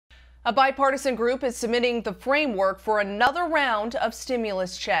A bipartisan group is submitting the framework for another round of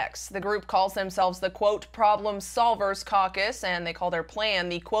stimulus checks. The group calls themselves the, quote, Problem Solvers Caucus, and they call their plan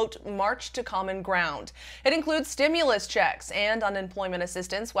the, quote, March to Common Ground. It includes stimulus checks and unemployment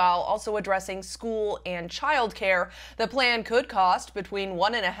assistance while also addressing school and child care. The plan could cost between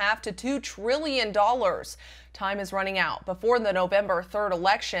 $1.5 to $2 trillion. Time is running out before the November 3rd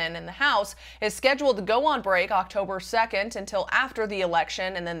election, and the House is scheduled to go on break October 2nd until after the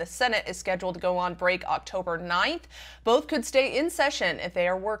election, and then the Senate is scheduled to go on break October 9th. Both could stay in session if they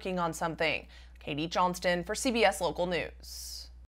are working on something. Katie Johnston for CBS Local News.